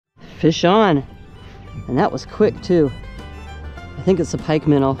Fish on. And that was quick too. I think it's a pike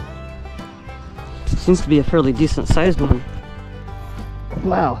minnow. Seems to be a fairly decent sized one.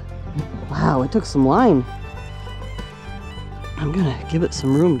 Wow. Wow, it took some line. I'm gonna give it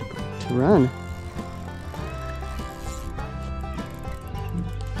some room to run.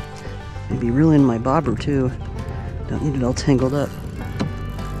 Maybe reel in my bobber too. Don't need it all tangled up.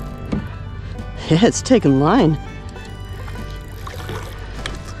 Yeah, it's taking line.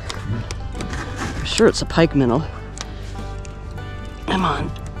 For sure it's a pike minnow. Come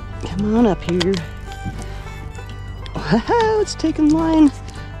on. Come on up here. Wow, it's taking line.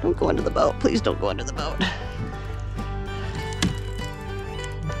 Don't go into the boat. Please don't go into the boat.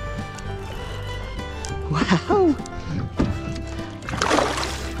 Wow.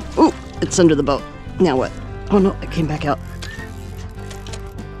 Ooh, it's under the boat. Now what? Oh no, it came back out.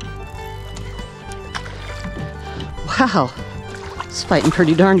 Wow, it's fighting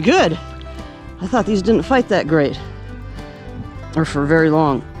pretty darn good. I thought these didn't fight that great. Or for very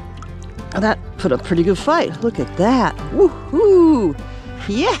long. That put up a pretty good fight. Look at that. Woohoo!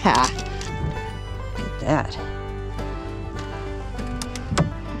 Yeah! Look at that.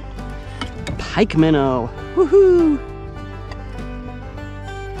 Pike minnow. Woohoo!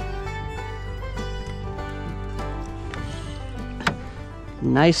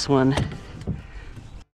 Nice one.